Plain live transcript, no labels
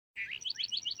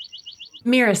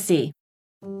Miracy.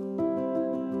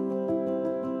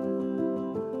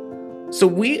 So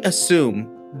we assume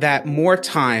that more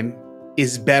time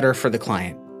is better for the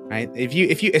client, right? If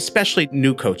you, especially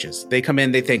new coaches, they come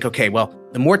in, they think, okay, well,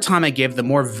 the more time I give, the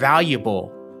more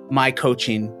valuable my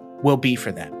coaching will be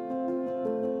for them.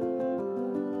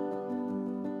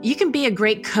 You can be a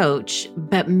great coach,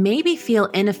 but maybe feel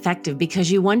ineffective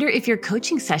because you wonder if your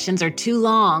coaching sessions are too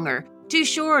long or too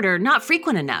short or not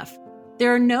frequent enough.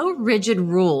 There are no rigid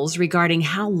rules regarding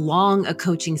how long a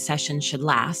coaching session should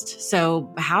last.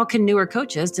 So how can newer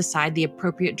coaches decide the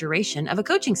appropriate duration of a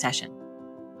coaching session?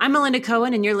 I'm Melinda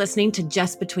Cohen, and you're listening to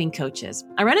Just Between Coaches.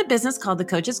 I run a business called The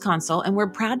Coaches Console, and we're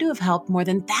proud to have helped more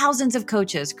than thousands of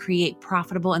coaches create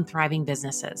profitable and thriving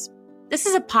businesses. This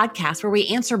is a podcast where we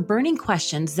answer burning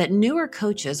questions that newer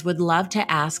coaches would love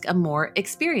to ask a more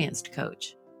experienced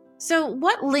coach. So,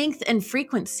 what length and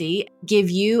frequency give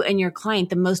you and your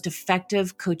client the most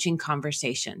effective coaching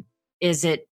conversation? Is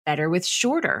it better with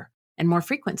shorter and more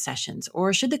frequent sessions?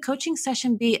 Or should the coaching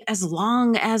session be as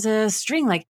long as a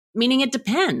string, meaning it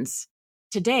depends?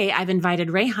 Today, I've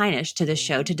invited Ray Hinish to the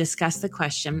show to discuss the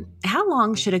question, how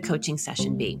long should a coaching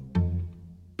session be?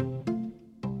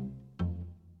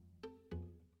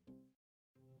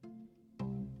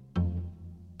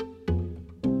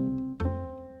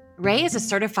 Ray is a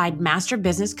certified master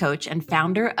business coach and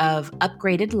founder of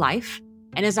Upgraded Life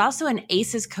and is also an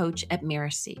ACES coach at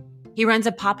Miracy. He runs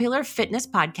a popular fitness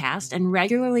podcast and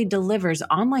regularly delivers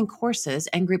online courses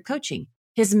and group coaching.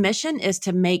 His mission is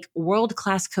to make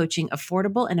world-class coaching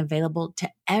affordable and available to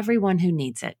everyone who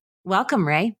needs it. Welcome,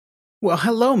 Ray. Well,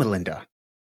 hello, Melinda.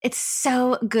 It's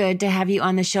so good to have you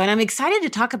on the show. And I'm excited to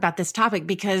talk about this topic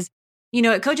because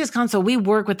at Coaches Console, we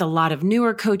work with a lot of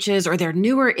newer coaches or they're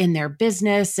newer in their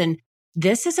business. And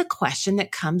this is a question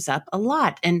that comes up a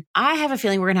lot. And I have a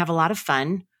feeling we're going to have a lot of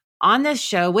fun on this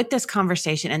show with this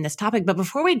conversation and this topic. But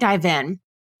before we dive in,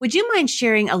 would you mind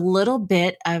sharing a little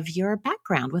bit of your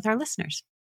background with our listeners?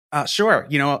 Sure.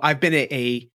 I've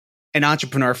been an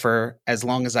entrepreneur for as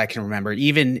long as I can remember.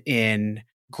 Even in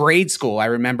grade school, I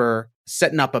remember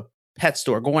setting up a pet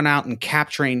store, going out and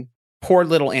capturing poor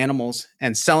little animals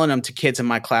and selling them to kids in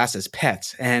my class as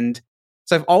pets. And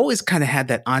so I've always kind of had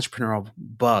that entrepreneurial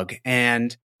bug.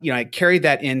 And, I carried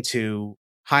that into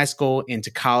high school,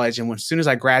 into college. And as soon as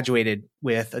I graduated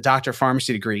with a doctor of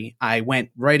pharmacy degree, I went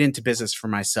right into business for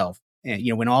myself. And,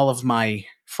 when all of my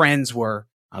friends were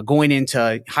going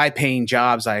into high paying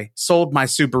jobs, I sold my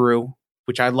Subaru,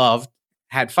 which I loved,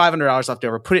 had $500 left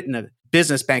over, put it in a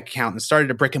business bank account and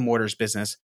started a brick and mortars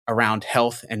business around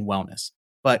health and wellness.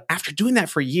 But after doing that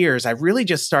for years, I really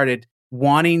just started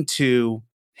wanting to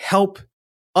help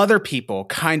other people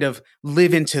kind of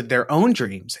live into their own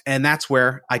dreams. And that's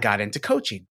where I got into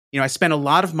coaching. I spent a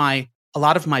lot of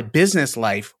my business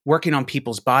life working on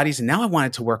people's bodies. And now I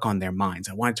wanted to work on their minds.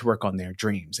 I wanted to work on their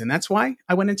dreams. And that's why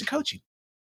I went into coaching.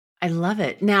 I love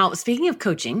it. Now, speaking of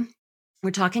coaching,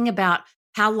 we're talking about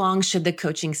how long should the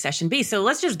coaching session be? So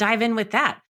let's just dive in with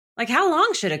that. How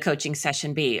long should a coaching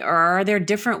session be? Or are there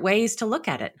different ways to look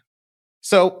at it?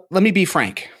 So let me be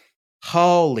frank.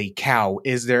 Holy cow.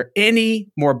 Is there any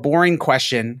more boring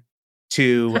question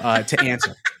to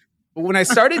answer? When I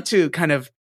started to kind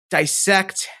of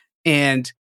dissect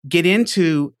and get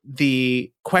into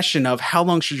the question of how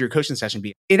long should your coaching session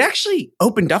be, it actually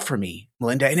opened up for me,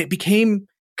 Melinda, and it became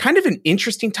kind of an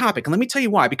interesting topic. And let me tell you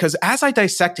why. Because as I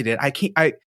dissected it,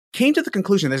 I came to the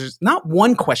conclusion there's not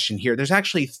one question here. There's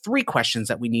actually three questions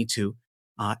that we need to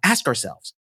ask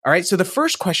ourselves. All right. So the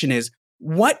first question is,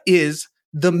 what is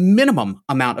the minimum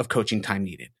amount of coaching time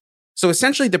needed? So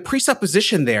essentially the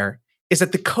presupposition there is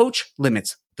that the coach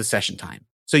limits the session time.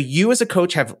 So you as a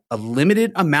coach have a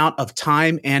limited amount of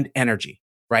time and energy,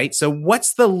 right? So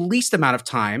what's the least amount of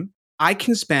time I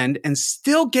can spend and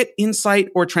still get insight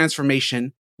or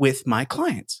transformation with my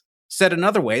clients? Said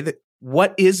another way, that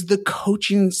what is the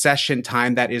coaching session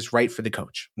time that is right for the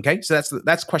coach? Okay, so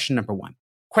that's question number one.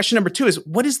 Question number two is,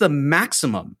 what is the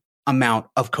maximum amount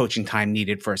of coaching time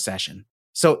needed for a session?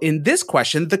 So in this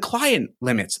question, the client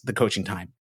limits the coaching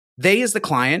time. They, as the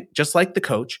client, just like the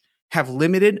coach, have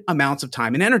limited amounts of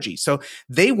time and energy. So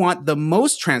they want the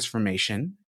most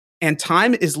transformation, and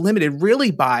time is limited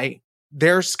really by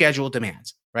their schedule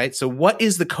demands, right? So what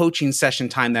is the coaching session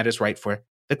time that is right for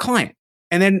the client?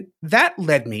 And then that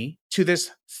led me to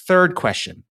this third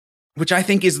question, which I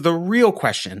think is the real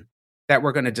question that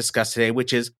we're going to discuss today,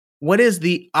 which is, what is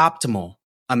the optimal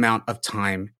amount of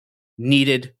time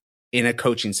needed in a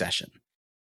coaching session?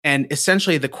 And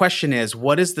essentially the question is,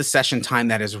 what is the session time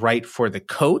that is right for the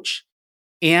coach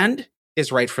and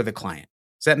is right for the client?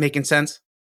 Is that making sense?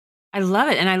 I love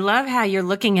it. And I love how you're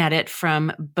looking at it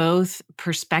from both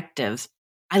perspectives.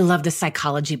 I love the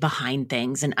psychology behind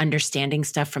things and understanding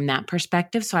stuff from that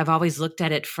perspective. So I've always looked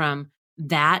at it from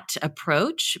that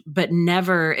approach, but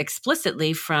never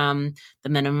explicitly from the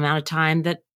minimum amount of time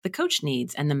that the coach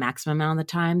needs and the maximum amount of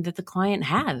the time that the client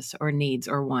has or needs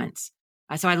or wants.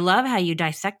 So I love how you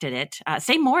dissected it.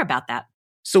 Say more about that.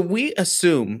 So we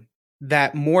assume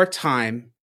that more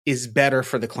time is better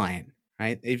for the client,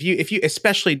 right? If you,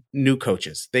 especially new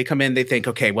coaches, they come in, they think,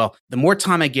 okay, well, the more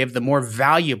time I give, the more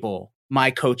valuable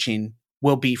my coaching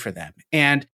will be for them.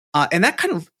 And that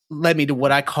kind of led me to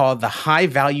what I call the high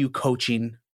value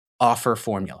coaching offer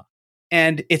formula.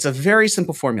 And it's a very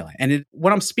simple formula. And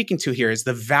what I'm speaking to here is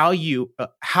the value,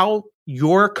 how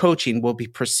your coaching will be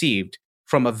perceived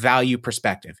from a value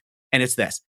perspective. And it's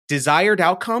this: desired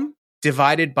outcome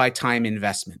divided by time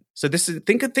investment. So this is,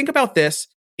 think about this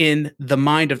in the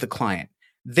mind of the client.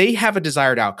 They have a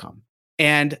desired outcome,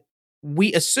 and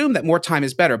we assume that more time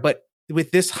is better. But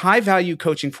with this high value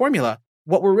coaching formula,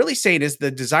 what we're really saying is the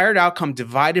desired outcome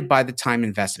divided by the time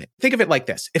investment. Think of it like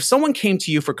this: if someone came to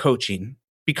you for coaching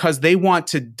because they want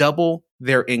to double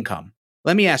their income,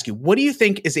 let me ask you, what do you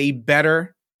think is a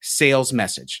better sales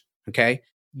message? Okay.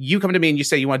 You come to me and you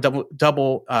say you want to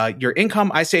double your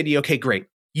income. I say to you, okay, great.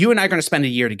 You and I are going to spend a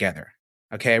year together.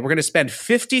 Okay. We're going to spend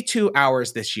 52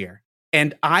 hours this year,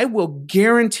 and I will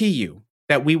guarantee you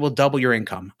that we will double your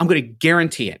income. I'm going to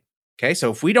guarantee it. Okay. So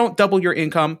if we don't double your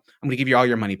income, I'm going to give you all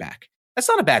your money back. That's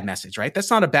not a bad message, right? That's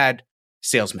not a bad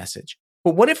sales message.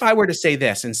 But what if I were to say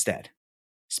this instead?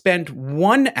 Spend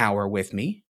 1 hour with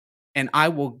me, and I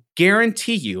will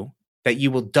guarantee you that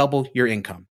you will double your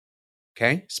income.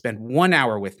 Okay? Spend 1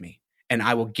 hour with me, and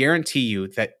I will guarantee you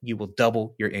that you will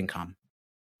double your income.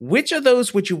 Which of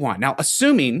those would you want? Now,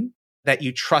 assuming that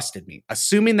you trusted me,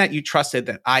 assuming that you trusted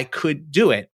that I could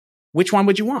do it, which one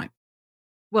would you want?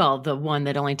 Well, the one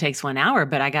that only takes 1 hour,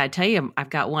 but I got to tell you, I've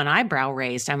got one eyebrow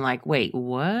raised. I'm like, wait,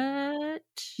 what?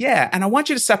 Yeah. And I want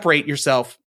you to separate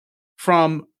yourself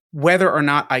from whether or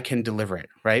not I can deliver it,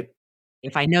 right?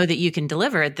 If I know that you can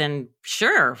deliver it, then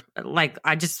sure. Like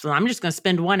I'm just going to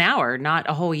spend 1 hour, not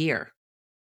a whole year.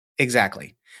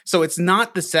 Exactly. So it's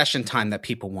not the session time that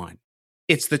people want.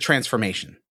 It's the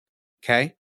transformation.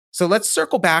 Okay. So let's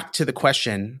circle back to the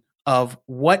question of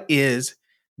what is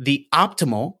the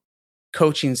optimal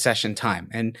coaching session time.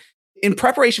 And in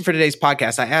preparation for today's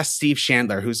podcast, I asked Steve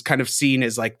Chandler, who's kind of seen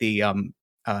as like the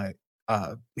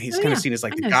seen as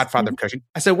like the godfather of coaching.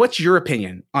 I said, what's your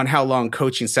opinion on how long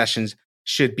coaching sessions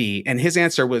should be? And his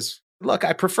answer was, look,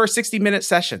 I prefer 60-minute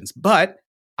sessions, but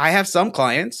I have some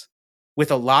clients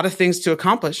with a lot of things to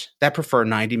accomplish that prefer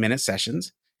 90-minute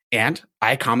sessions, and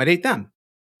I accommodate them.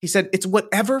 He said, it's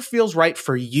whatever feels right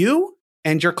for you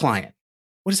and your client.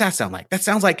 What does that sound like? That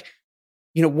sounds like,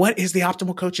 what is the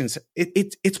optimal coaching?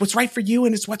 It's what's right for you,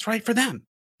 and it's what's right for them,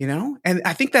 And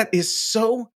I think that is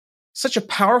such a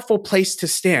powerful place to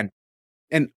stand.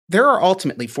 And there are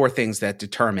ultimately 4 things that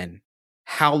determine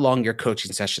how long your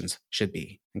coaching sessions should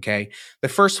be. Okay. The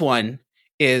first one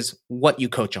is what you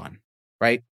coach on,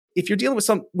 right? If you're dealing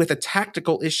with a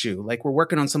tactical issue, like we're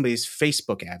working on somebody's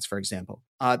Facebook ads, for example,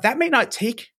 that may not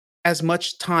take as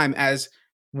much time as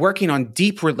working on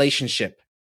deep relationship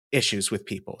issues with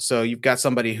people. So you've got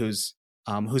somebody who's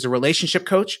a relationship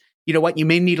coach. You know what? You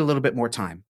may need a little bit more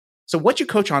time. So what you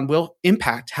coach on will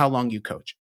impact how long you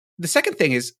coach. The second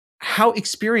thing is how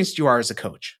experienced you are as a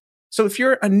coach. So if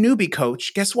you're a newbie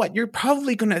coach, guess what? It's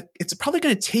probably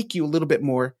going to take you a little bit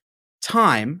more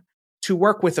time to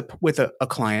work with a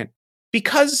client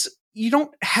because you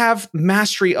don't have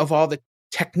mastery of all the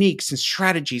techniques and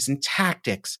strategies and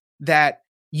tactics that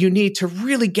you need to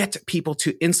really get to people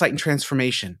to insight and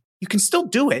transformation. You can still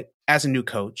do it as a new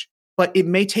coach, but it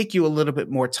may take you a little bit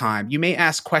more time. You may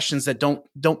ask questions that don't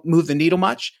move the needle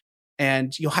much,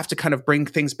 and you'll have to kind of bring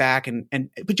things back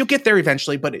but you'll get there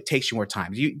eventually, but it takes you more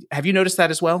time. Have you noticed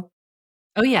that as well?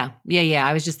 Oh, yeah. Yeah.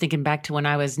 I was just thinking back to when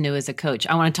I was new as a coach.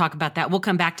 I want to talk about that. We'll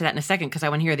come back to that in a second because I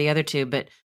want to hear the other two. But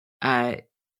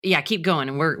keep going.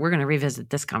 And we're going to revisit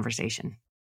this conversation.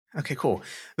 Okay, cool.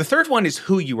 The third one is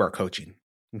who you are coaching.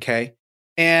 Okay.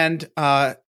 And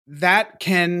that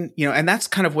can, and that's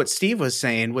kind of what Steve was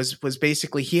saying was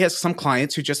basically he has some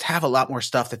clients who just have a lot more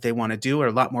stuff that they want to do or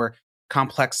a lot more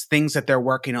complex things that they're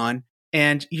working on.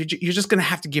 And you're just going to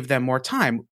have to give them more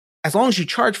time. As long as you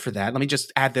charge for that, let me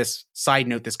just add this side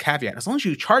note, this caveat. As long as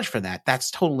you charge for that, that's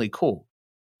totally cool.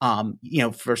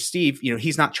 For Steve,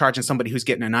 he's not charging somebody who's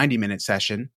getting a 90-minute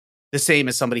session the same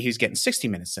as somebody who's getting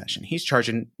 60-minute session. He's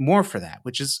charging more for that,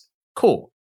 which is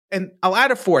cool. And I'll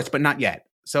add a fourth, but not yet.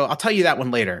 So I'll tell you that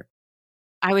one later.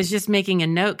 I was just making a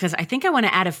note because I think I want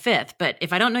to add a fifth, but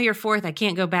if I don't know your fourth, I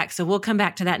can't go back. So we'll come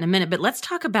back to that in a minute. But let's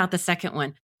talk about the second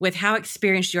one with how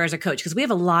experienced you are as a coach, because we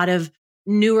have a lot of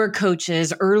newer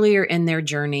coaches earlier in their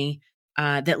journey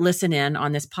that listen in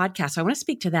on this podcast. So I want to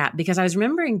speak to that because I was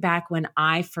remembering back when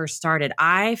I first started,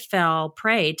 I fell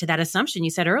prey to that assumption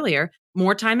you said earlier,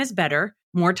 more time is better,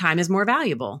 more time is more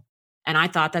valuable. And I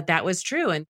thought that that was true.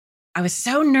 And I was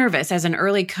so nervous as an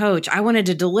early coach. I wanted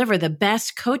to deliver the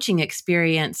best coaching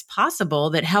experience possible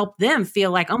that helped them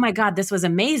feel like, oh my God, this was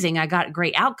amazing. I got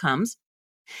great outcomes.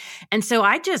 And so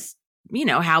I just,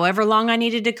 however long I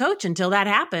needed to coach until that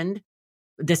happened.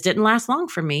 This didn't last long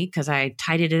for me because I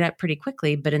tidied it up pretty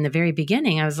quickly. But in the very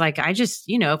beginning, I was like, I just,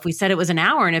 if we said it was an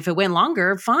hour and if it went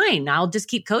longer, fine, I'll just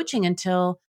keep coaching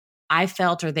until I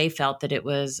felt or they felt that it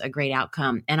was a great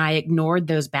outcome. And I ignored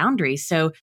those boundaries.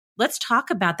 So let's talk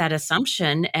about that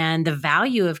assumption and the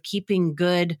value of keeping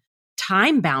good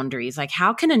time boundaries. Like,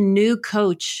 how can a new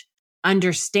coach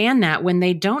understand that when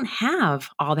they don't have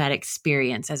all that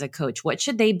experience as a coach? What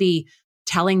should they be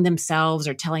telling themselves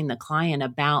or telling the client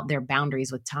about their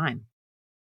boundaries with time?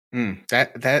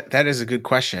 That is a good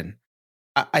question.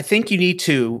 I think you need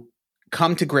to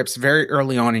come to grips very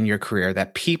early on in your career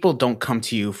that people don't come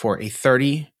to you for a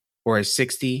 30 or a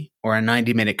 60 or a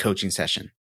 90-minute coaching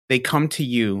session. They come to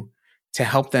you to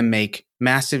help them make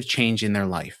massive change in their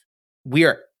life. We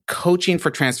are coaching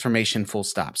for transformation, full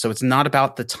stop. So it's not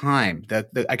about the time.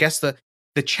 I guess the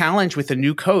challenge with a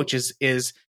new coach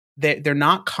is that they're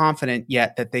not confident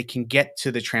yet that they can get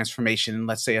to the transformation in,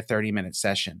 let's say, a 30-minute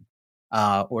session,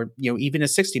 or even a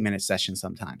 60-minute session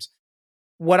sometimes.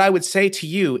 What I would say to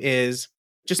you is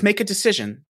just make a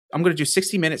decision. I'm going to do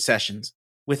 60-minute sessions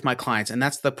with my clients, and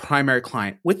that's the primary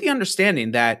client, with the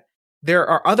understanding that there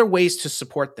are other ways to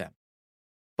support them.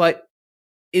 But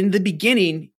in the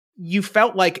beginning, you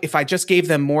felt like if I just gave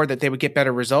them more that they would get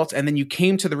better results, and then you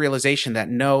came to the realization that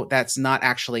no, that's not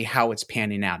actually how it's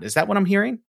panning out. Is that what I'm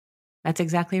hearing? That's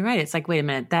exactly right. It's like, wait a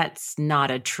minute, that's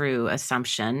not a true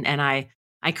assumption. And I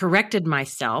corrected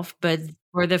myself, but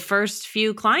for the first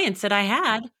few clients that I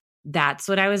had, that's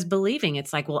what I was believing.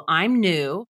 It's like, well, I'm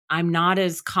new. I'm not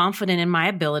as confident in my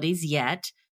abilities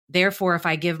yet. Therefore, if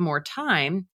I give more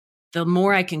time, the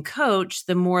more I can coach,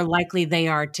 the more likely they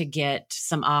are to get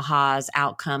some ahas,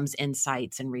 outcomes,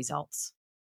 insights, and results.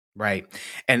 Right.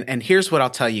 And here's what I'll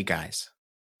tell you guys.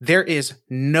 There is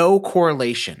no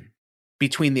correlation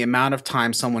between the amount of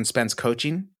time someone spends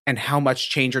coaching and how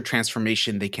much change or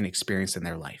transformation they can experience in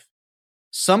their life.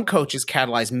 Some coaches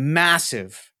catalyze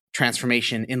massive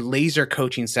transformation in laser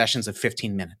coaching sessions of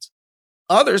 15 minutes.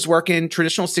 Others work in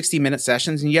traditional 60-minute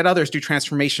sessions, and yet others do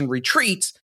transformation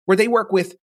retreats where they work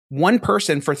with one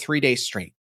person for 3 days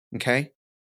straight. Okay?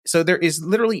 So there is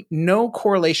literally no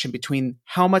correlation between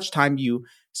how much time you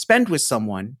spend with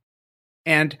someone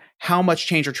and how much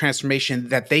change or transformation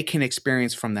that they can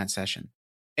experience from that session.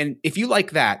 And if you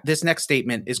like that, this next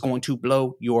statement is going to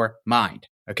blow your mind.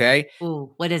 Okay?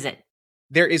 Ooh, what is it?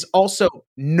 There is also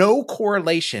no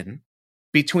correlation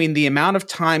between the amount of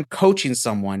time coaching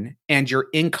someone and your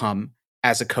income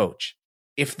as a coach.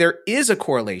 If there is a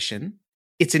correlation,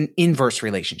 it's an inverse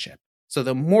relationship. So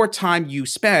the more time you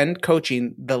spend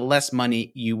coaching, the less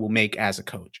money you will make as a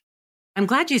coach. I'm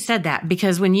glad you said that,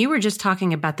 because when you were just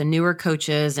talking about the newer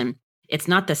coaches and it's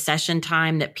not the session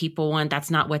time that people want, that's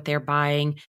not what they're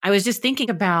buying. I was just thinking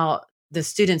about the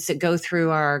students that go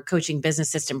through our coaching business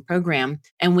system program,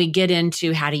 and we get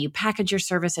into how do you package your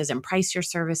services and price your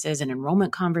services and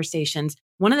enrollment conversations.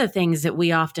 One of the things that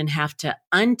we often have to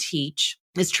unteach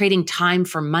is trading time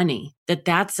for money,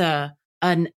 that's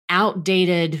an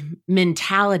outdated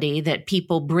mentality that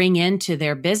people bring into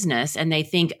their business. And they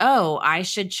think, oh, I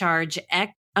should charge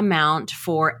X amount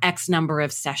for X number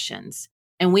of sessions.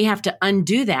 And we have to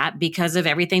undo that because of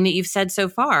everything that you've said so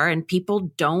far. And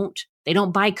people don't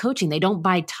buy coaching. They don't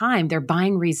buy time. They're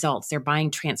buying results. They're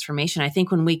buying transformation. I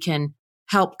think when we can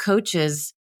help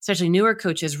coaches, especially newer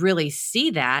coaches, really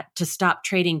see that, to stop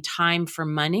trading time for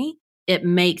money, it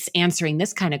makes answering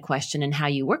this kind of question and how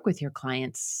you work with your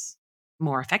clients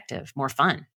more effective, more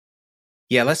fun.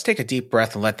 Yeah, let's take a deep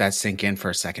breath and let that sink in for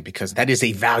a second, because that is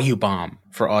a value bomb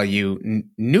for all you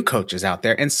new coaches out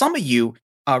there. And some of you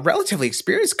relatively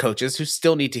experienced coaches who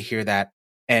still need to hear that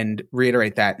and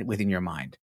reiterate that within your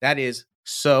mind. That is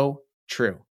so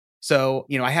true. So,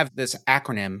 I have this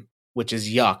acronym, which is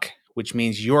YUCK, which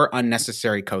means your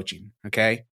unnecessary coaching.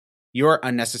 Okay. Your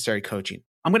unnecessary coaching.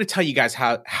 I'm going to tell you guys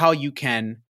how you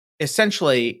can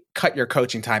essentially cut your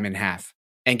coaching time in half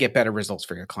and get better results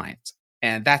for your clients.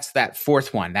 And that's that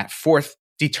fourth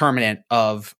determinant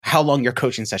of how long your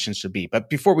coaching sessions should be. But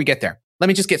before we get there, let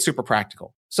me just get super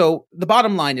practical. So the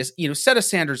bottom line is, set a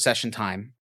standard session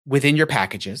time within your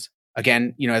packages.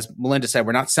 Again, as Melinda said,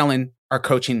 we're not selling our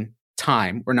coaching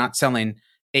time. We're not selling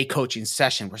a coaching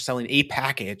session. We're selling a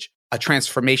package, a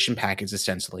transformation package,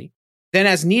 essentially. Then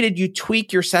as needed, you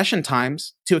tweak your session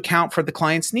times to account for the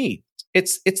client's need.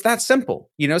 It's that simple,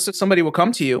 so somebody will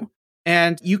come to you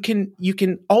and you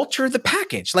can alter the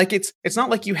package. Like it's not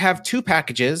like you have 2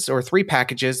 packages or 3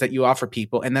 packages that you offer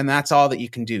people and then that's all that you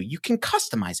can do. You can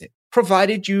customize it,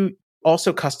 provided you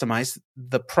also customize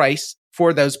the price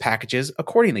for those packages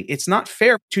accordingly. It's not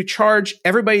fair to charge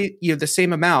everybody the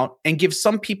same amount and give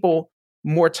some people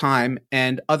more time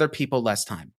and other people less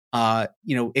time.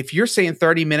 If you're saying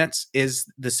 30 minutes is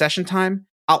the session time,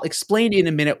 I'll explain in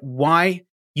a minute why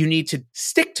you need to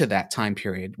stick to that time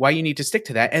period, why you need to stick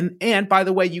to that. And by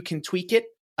the way, you can tweak it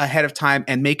ahead of time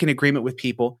and make an agreement with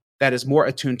people that is more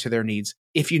attuned to their needs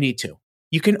if you need to.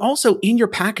 You can also, in your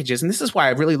packages, and this is why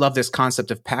I really love this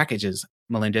concept of packages,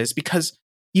 Melinda, is because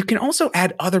you can also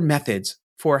add other methods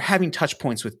for having touch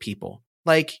points with people,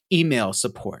 like email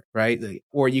support, right?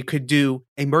 Or you could do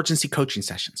emergency coaching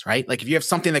sessions, right? Like if you have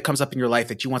something that comes up in your life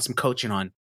that you want some coaching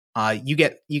on, you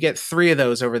get 3 of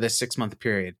those over this 6-month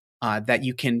period that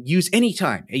you can use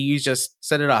anytime. You just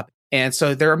set it up. And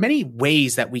so there are many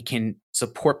ways that we can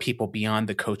support people beyond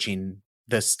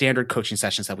the standard coaching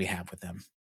sessions that we have with them.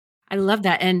 I love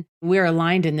that. And we're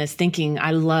aligned in this thinking.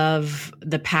 I love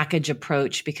the package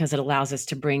approach because it allows us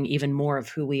to bring even more of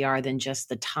who we are than just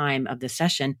the time of the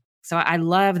session. So I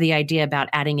love the idea about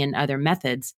adding in other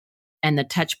methods and the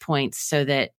touch points so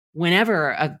that whenever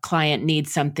a client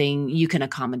needs something, you can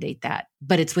accommodate that,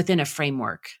 but it's within a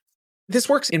framework. This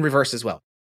works in reverse as well.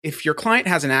 If your client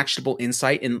has an actionable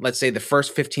insight in, let's say, the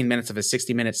first 15 minutes of a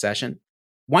 60-minute session,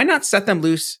 why not set them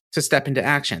loose to step into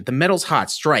action? The metal's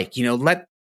hot, strike,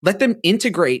 let them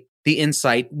integrate the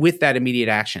insight with that immediate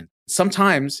action.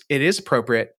 Sometimes it is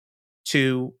appropriate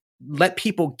to let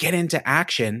people get into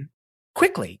action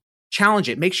quickly, challenge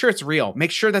it, make sure it's real,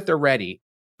 make sure that they're ready.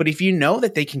 But if you know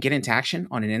that they can get into action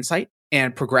on an insight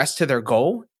and progress to their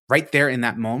goal right there in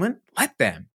that moment, let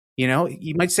them.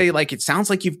 You might say, like, it sounds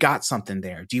like you've got something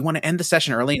there. Do you want to end the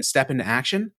session early and step into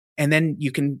action? And then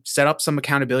you can set up some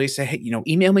accountability, say, hey,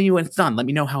 email me when it's done. Let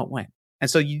me know how it went. And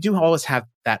so you do always have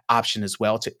that option as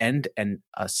well to end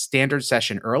a standard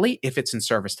session early if it's in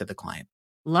service to the client.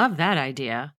 Love that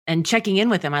idea. And checking in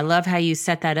with them. I love how you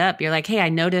set that up. You're like, hey, I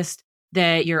noticed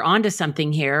that you're onto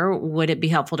something here. Would it be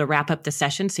helpful to wrap up the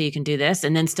session so you can do this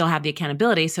and then still have the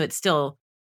accountability? So it's still,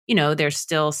 there's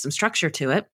still some structure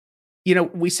to it.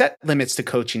 We set limits to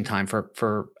coaching time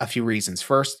for a few reasons.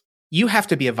 First, you have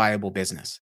to be a viable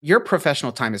business. Your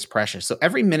professional time is precious. So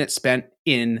every minute spent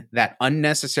in that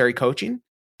unnecessary coaching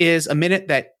is a minute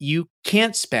that you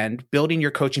can't spend building your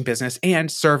coaching business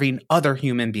and serving other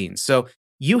human beings. So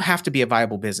you have to be a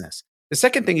viable business. The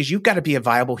second thing is you've got to be a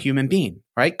viable human being,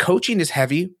 right? Coaching is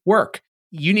heavy work.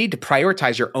 You need to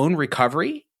prioritize your own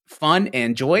recovery, fun,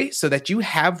 and joy so that you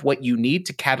have what you need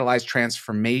to catalyze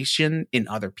transformation in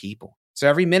other people. So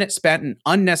every minute spent in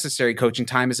unnecessary coaching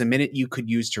time is a minute you could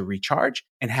use to recharge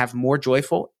and have more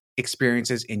joyful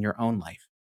experiences in your own life.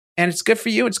 And it's good for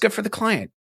you. It's good for the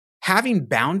client. Having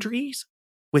boundaries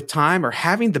with time or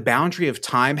having the boundary of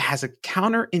time has a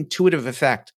counterintuitive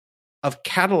effect of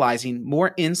catalyzing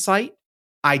more insight,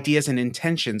 ideas, and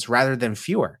intentions rather than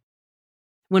fewer.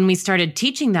 When we started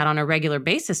teaching that on a regular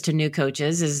basis to new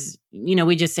coaches is,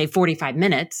 we just say 45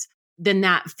 minutes, then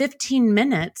that 15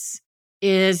 minutes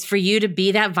is for you to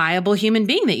be that viable human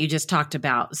being that you just talked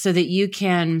about so that you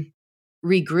can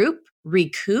regroup,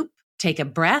 recoup, take a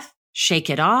breath, shake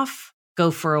it off,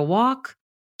 go for a walk,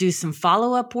 do some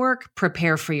follow-up work,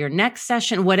 prepare for your next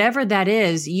session, whatever that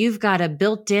is, you've got a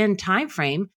built-in time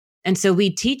frame. And so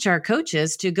we teach our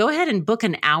coaches to go ahead and book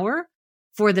an hour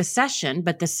for the session,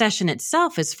 but the session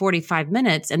itself is 45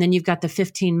 minutes. And then you've got the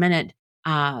 15-minute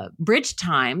bridge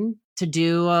time to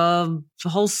do a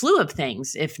whole slew of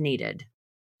things if needed.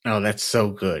 Oh, that's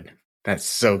so good. That's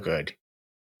so good.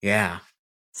 Yeah.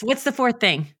 So what's the fourth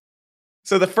thing?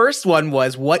 So the first one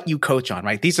was what you coach on,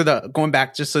 right? These are going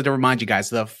back, just so to remind you guys,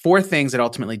 the 4 things that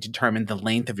ultimately determine the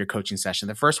length of your coaching session.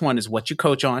 The first one is what you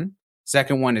coach on.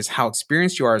 Second one is how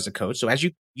experienced you are as a coach. So as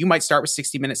you might start with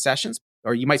 60-minute sessions,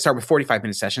 or you might start with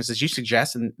 45-minute sessions, as you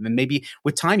suggest, and then maybe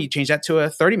with time, you change that to a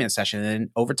 30-minute session. And then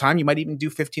over time, you might even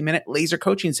do 15-minute laser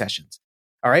coaching sessions.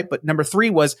 All right. But number 3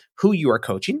 was who you are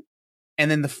coaching. And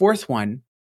then the fourth one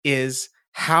is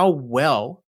how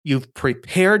well you've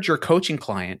prepared your coaching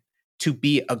client to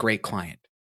be a great client.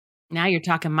 Now you're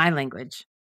talking my language.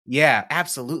 Yeah,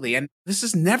 absolutely. And this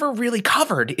is never really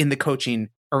covered in the coaching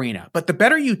arena. But the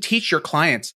better you teach your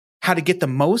clients how to get the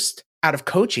most out of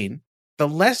coaching, the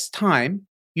less time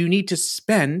you need to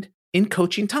spend in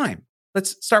coaching time.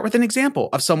 Let's start with an example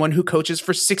of someone who coaches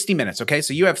for 60 minutes. Okay.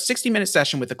 So you have 60-minute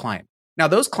session with a client. Now,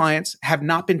 those clients have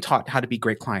not been taught how to be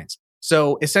great clients.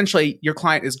 So essentially, your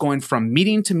client is going from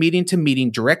meeting to meeting to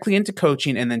meeting directly into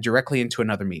coaching and then directly into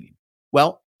another meeting.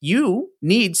 Well, you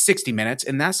need 60 minutes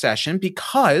in that session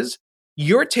because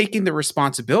you're taking the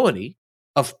responsibility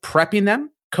of prepping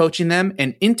them, coaching them,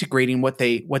 and integrating what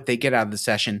they get out of the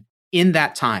session in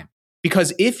that time.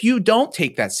 Because if you don't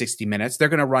take that 60 minutes, they're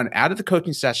going to run out of the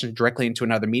coaching session directly into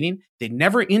another meeting. They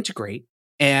never integrate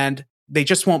and they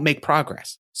just won't make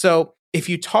progress. So if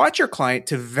you taught your client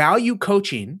to value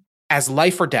coaching as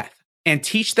life or death and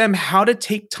teach them how to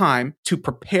take time to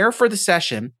prepare for the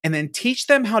session and then teach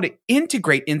them how to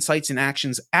integrate insights and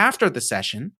actions after the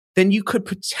session, then you could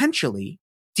potentially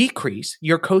decrease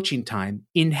your coaching time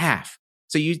in half.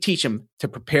 So you teach them to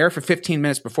prepare for 15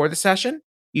 minutes before the session.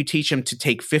 You teach them to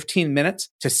take 15 minutes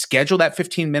to schedule that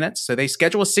 15 minutes. So they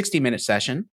schedule a 60-minute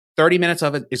session. 30 minutes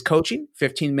of it is coaching,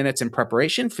 15 minutes in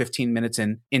preparation, 15 minutes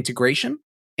in integration.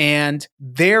 And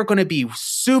they're going to be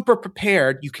super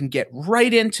prepared. You can get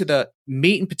right into the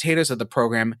meat and potatoes of the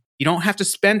program. You don't have to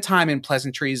spend time in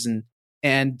pleasantries and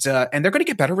they're going to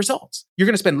get better results. You're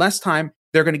going to spend less time.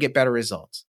 They're going to get better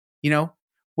results. You know,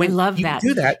 when I love you that.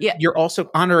 do that, Yeah. You're also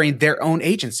honoring their own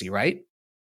agency, right?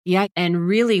 Yeah. And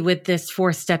really with this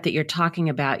fourth step that you're talking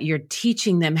about, you're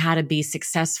teaching them how to be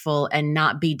successful and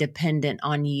not be dependent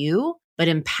on you, but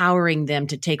empowering them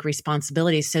to take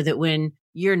responsibility so that when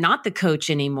you're not the coach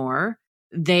anymore,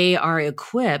 they are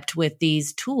equipped with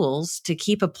these tools to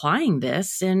keep applying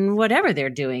this in whatever they're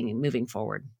doing moving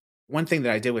forward. One thing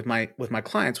that I did with my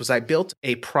clients was I built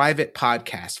a private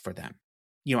podcast for them.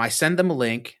 You know, I send them a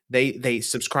link. They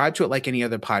subscribe to it like any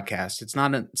other podcast. It's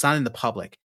not in the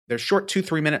public. They're short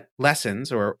 2-3 minute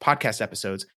lessons or podcast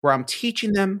episodes where I'm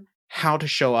teaching them how to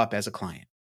show up as a client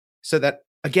so that,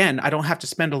 again, I don't have to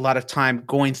spend a lot of time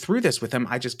going through this with them.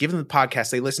 I just give them the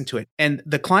podcast, they listen to it. And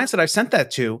the clients that I've sent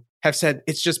that to have said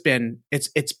it's been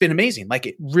amazing. Like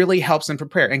it really helps them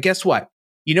prepare. And guess what?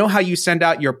 You know how you send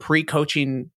out your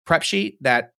pre-coaching prep sheet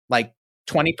that like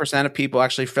 20% of people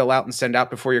actually fill out and send out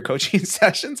before your coaching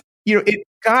sessions? You know, it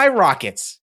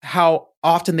skyrockets how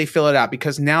often they fill it out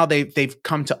because now they've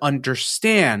come to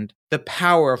understand the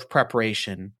power of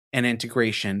preparation and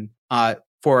integration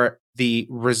for the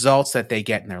results that they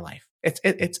get in their life.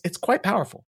 It's quite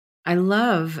powerful. I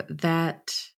love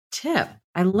that tip.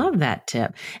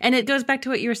 And it goes back to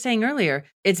what you were saying earlier.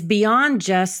 It's beyond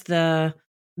just the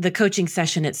coaching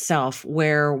session itself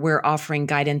where we're offering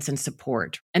guidance and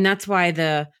support. And that's why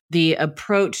the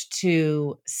approach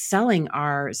to selling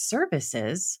our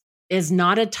services is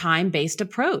not a time-based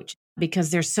approach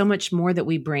because there's so much more that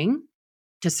we bring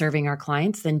to serving our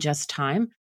clients than just time,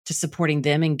 to supporting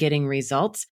them and getting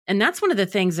results. And that's one of the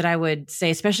things that I would say,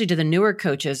 especially to the newer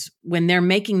coaches, when they're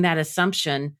making that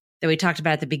assumption that we talked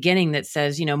about at the beginning that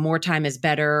says, you know, more time is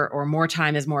better or more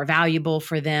time is more valuable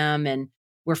for them. And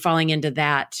we're falling into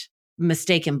that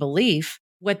mistaken belief.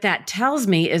 What that tells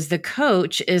me is the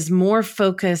coach is more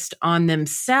focused on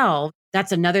themselves.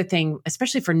 That's another thing,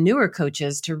 especially for newer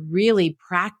coaches to really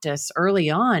practice early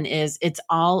on is it's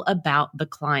all about the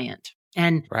client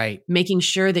and making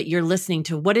sure that you're listening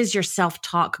to what is your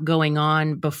self-talk going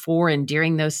on before and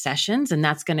during those sessions. And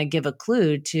that's going to give a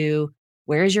clue to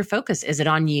where is your focus? Is it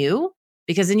on you?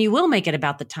 Because then you will make it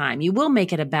about the time. You will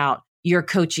make it about your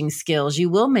coaching skills. You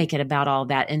will make it about all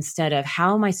that instead of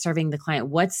how am I serving the client?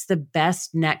 What's the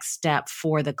best next step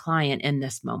for the client in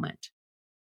this moment?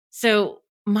 So,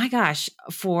 my gosh,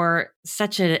 for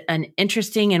such an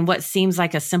interesting and what seems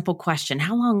like a simple question,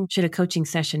 how long should a coaching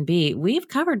session be? We've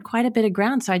covered quite a bit of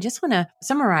ground. So I just want to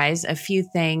summarize a few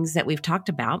things that we've talked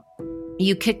about.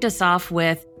 You kicked us off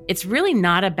with, it's really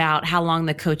not about how long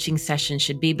the coaching session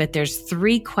should be, but there's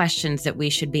 3 questions that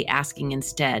we should be asking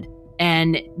instead.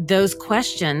 And those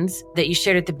questions that you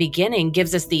shared at the beginning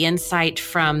gives us the insight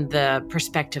from the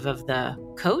perspective of the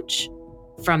coach,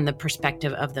 from the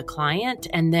perspective of the client,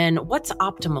 and then what's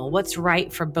optimal, what's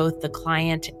right for both the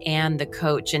client and the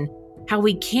coach, and how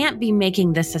we can't be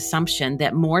making this assumption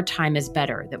that more time is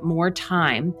better, that more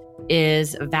time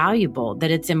is valuable, that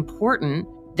it's important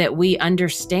that we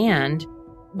understand,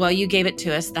 well, you gave it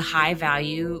to us, the high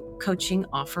value coaching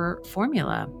offer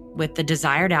formula with the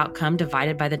desired outcome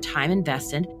divided by the time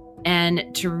invested, and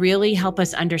to really help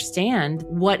us understand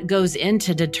what goes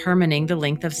into determining the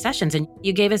length of sessions. And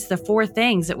you gave us the 4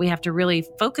 things that we have to really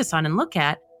focus on and look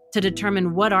at to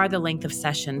determine what are the length of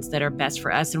sessions that are best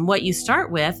for us. And what you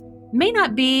start with may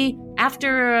not be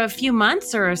after a few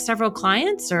months or several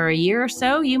clients or a year or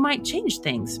so, you might change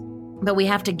things. But we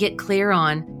have to get clear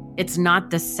on it's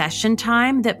not the session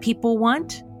time that people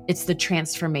want, it's the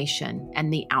transformation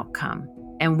and the outcome.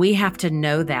 And we have to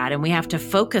know that, and we have to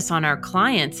focus on our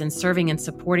clients and serving and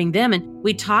supporting them. And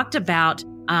we talked about,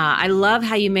 I love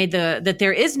how you made that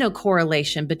there is no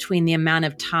correlation between the amount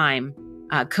of time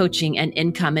coaching and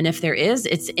income. And if there is,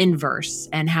 it's inverse,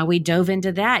 and how we dove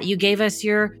into that. You gave us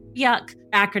your YUCK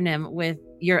acronym with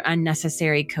your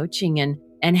unnecessary coaching,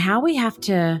 and how we have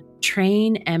to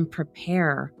train and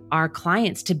prepare our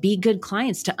clients to be good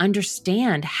clients, to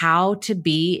understand how to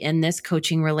be in this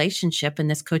coaching relationship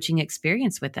and this coaching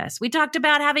experience with us. We talked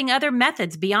about having other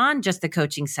methods beyond just the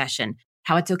coaching session,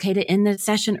 how it's okay to end the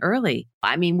session early.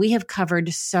 I mean, we have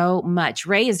covered so much.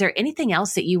 Ray, is there anything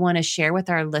else that you want to share with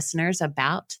our listeners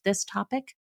about this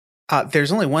topic?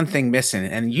 There's only one thing missing,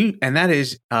 and that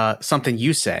is something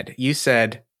you said. You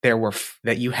said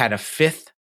that you had a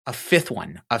fifth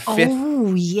one.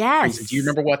 Oh, yes. Reason. Do you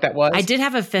remember what that was? I did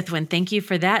have a fifth one. Thank you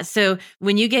for that. So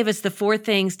when you gave us the 4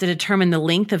 things to determine the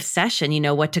length of session,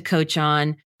 what to coach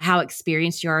on, how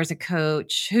experienced you are as a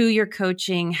coach, who you're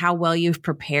coaching, how well you've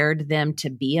prepared them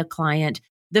to be a client.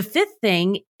 The 5th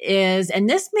thing is, and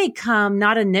this may come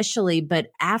not initially, but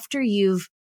after you've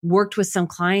worked with some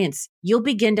clients, you'll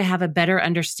begin to have a better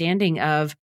understanding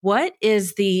of what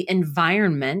is the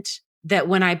environment that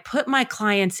when I put my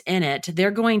clients in it,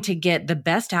 they're going to get the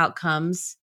best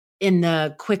outcomes in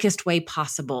the quickest way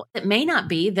possible. It may not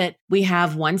be that we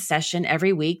have one session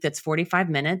every week that's 45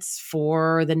 minutes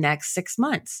for the next 6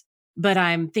 months. But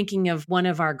I'm thinking of one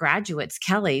of our graduates,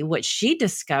 Kelly, what she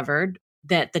discovered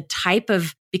that the type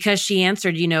of, because she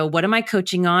answered, what am I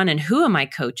coaching on and who am I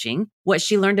coaching? What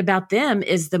she learned about them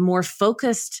is the more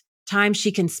focused time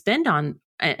she can spend on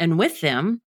and with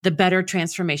them, the better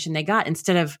transformation they got.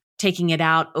 Instead of taking it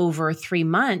out over 3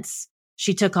 months,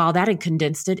 she took all that and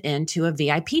condensed it into a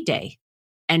VIP day.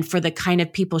 And for the kind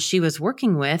of people she was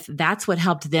working with, that's what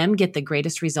helped them get the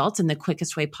greatest results in the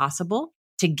quickest way possible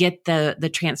to get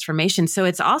the transformation. So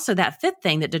it's also that 5th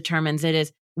thing that determines it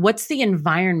is, what's the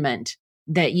environment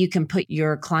that you can put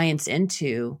your clients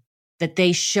into that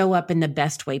they show up in the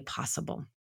best way possible.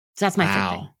 So that's my 5th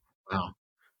thing. Wow.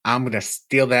 I'm going to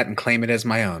steal that and claim it as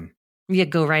my own. Yeah,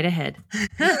 go right ahead.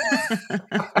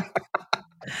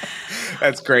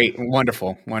 That's great.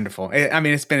 Wonderful. Wonderful. I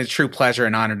mean, it's been a true pleasure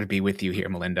and honor to be with you here,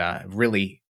 Melinda.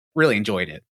 Really, really enjoyed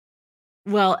it.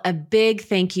 Well, a big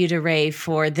thank you to Ray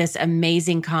for this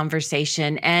amazing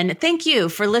conversation. And thank you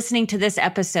for listening to this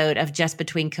episode of Just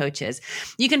Between Coaches.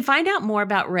 You can find out more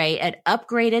about Ray at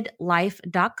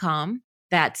upgradedlife.com.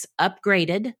 That's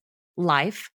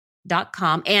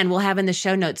upgradedlife.com. And we'll have in the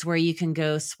show notes where you can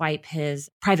go swipe his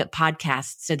private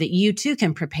podcast so that you too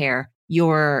can prepare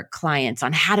your clients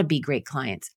on how to be great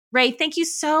clients. Ray, thank you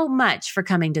so much for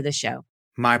coming to the show.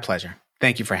 My pleasure.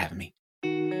 Thank you for having me.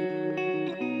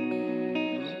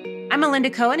 I'm Melinda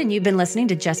Cohen, and you've been listening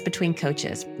to Just Between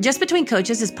Coaches. Just Between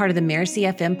Coaches is part of the Miracy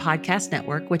FM podcast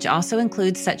network, which also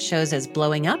includes such shows as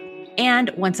Blowing Up and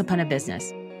Once Upon a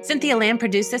Business. Cynthia Lamb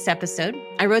produced this episode.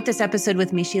 I wrote this episode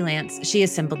with Mishi Lance. She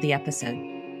assembled the episode.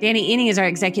 Danny Ening is our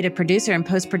executive producer, and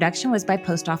post-production was by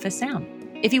Post Office Sound.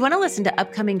 If you want to listen to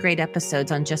upcoming great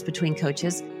episodes on Just Between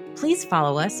Coaches, please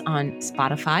follow us on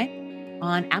Spotify,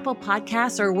 on Apple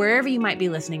Podcasts, or wherever you might be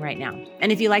listening right now.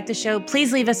 And if you like the show,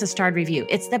 please leave us a starred review.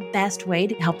 It's the best way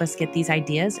to help us get these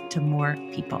ideas to more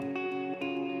people.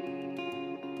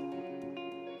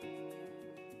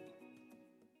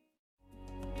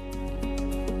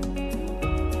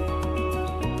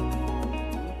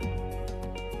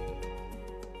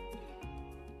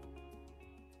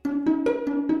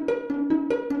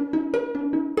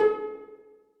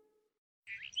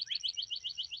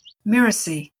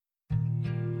 Miracy.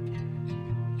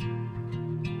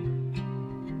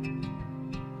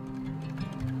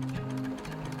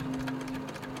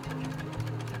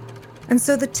 And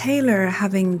so the tailor,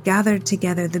 having gathered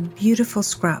together the beautiful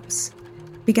scraps,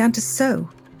 began to sew.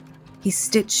 He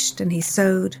stitched and he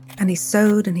sewed, and he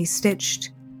sewed and he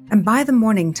stitched, and by the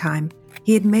morning time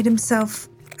he had made himself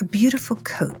a beautiful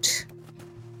coat.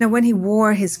 Now when he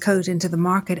wore his coat into the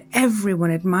market,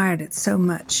 everyone admired it so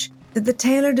much that the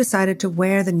tailor decided to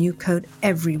wear the new coat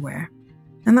everywhere.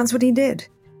 And that's what he did.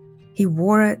 He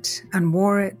wore it and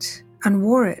wore it and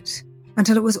wore it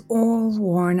until it was all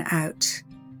worn out.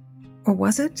 Or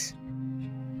was it?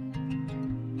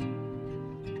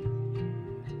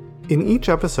 In each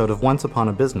episode of Once Upon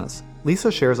a Business,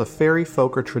 Lisa shares a fairy,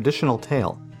 folk, or traditional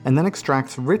tale, and then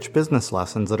extracts rich business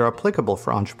lessons that are applicable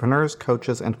for entrepreneurs,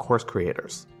 coaches, and course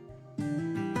creators.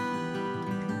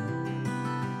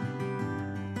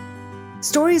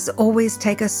 Stories always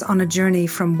take us on a journey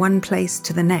from one place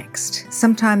to the next.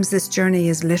 Sometimes this journey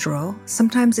is literal,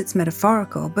 sometimes it's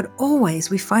metaphorical, but always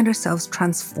we find ourselves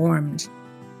transformed.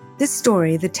 This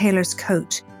story, The Tailor's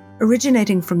Coat,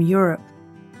 originating from Europe,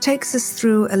 takes us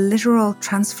through a literal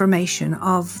transformation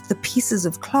of the pieces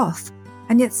of cloth,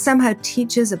 and yet somehow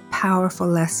teaches a powerful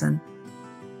lesson.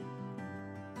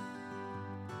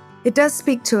 It does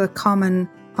speak to a common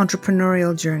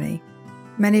entrepreneurial journey.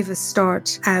 Many of us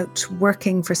start out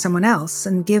working for someone else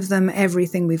and give them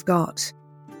everything we've got.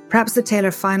 Perhaps the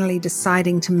tailor finally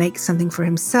deciding to make something for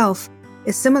himself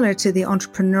is similar to the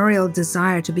entrepreneurial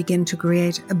desire to begin to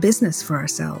create a business for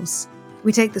ourselves.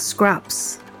 We take the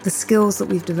scraps, the skills that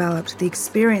we've developed, the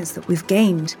experience that we've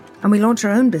gained, and we launch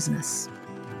our own business.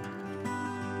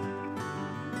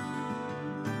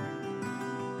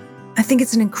 I think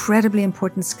it's an incredibly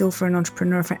important skill for an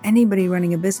entrepreneur, for anybody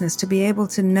running a business, to be able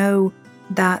to know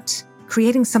that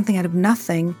creating something out of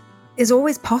nothing is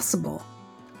always possible.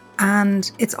 And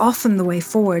it's often the way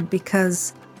forward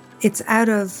because it's out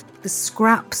of the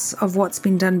scraps of what's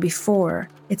been done before.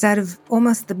 It's out of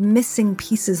almost the missing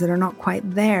pieces that are not quite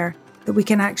there that we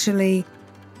can actually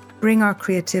bring our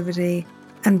creativity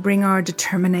and bring our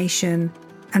determination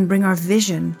and bring our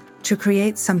vision to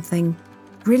create something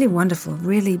really wonderful,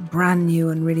 really brand new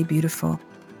and really beautiful.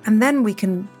 And then we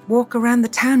can walk around the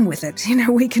town with it.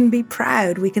 We can be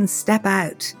proud, we can step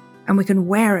out and we can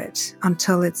wear it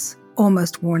until it's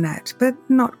almost worn out, but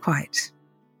not quite.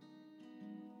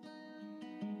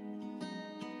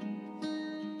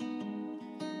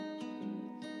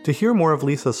 To hear more of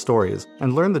Lisa's stories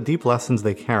and learn the deep lessons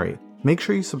they carry, make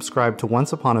sure you subscribe to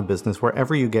Once Upon a Business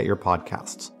wherever you get your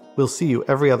podcasts. We'll see you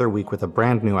every other week with a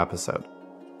brand new episode.